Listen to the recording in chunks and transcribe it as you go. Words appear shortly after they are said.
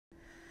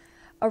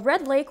A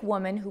Red Lake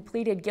woman who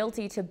pleaded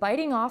guilty to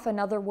biting off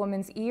another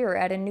woman's ear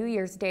at a New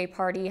Year's Day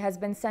party has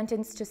been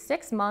sentenced to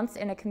 6 months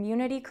in a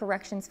community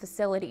corrections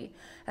facility.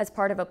 As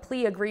part of a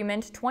plea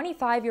agreement,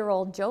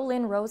 25-year-old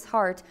Jocelyn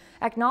Hart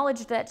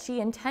acknowledged that she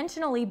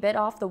intentionally bit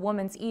off the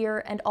woman's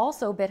ear and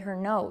also bit her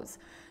nose.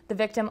 The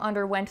victim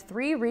underwent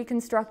 3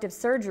 reconstructive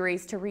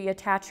surgeries to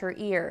reattach her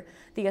ear.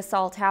 The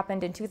assault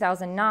happened in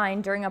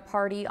 2009 during a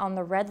party on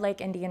the Red Lake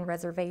Indian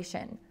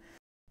Reservation.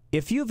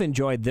 If you've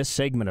enjoyed this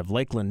segment of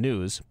Lakeland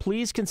News,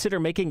 please consider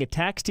making a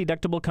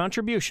tax-deductible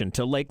contribution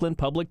to Lakeland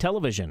Public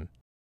Television.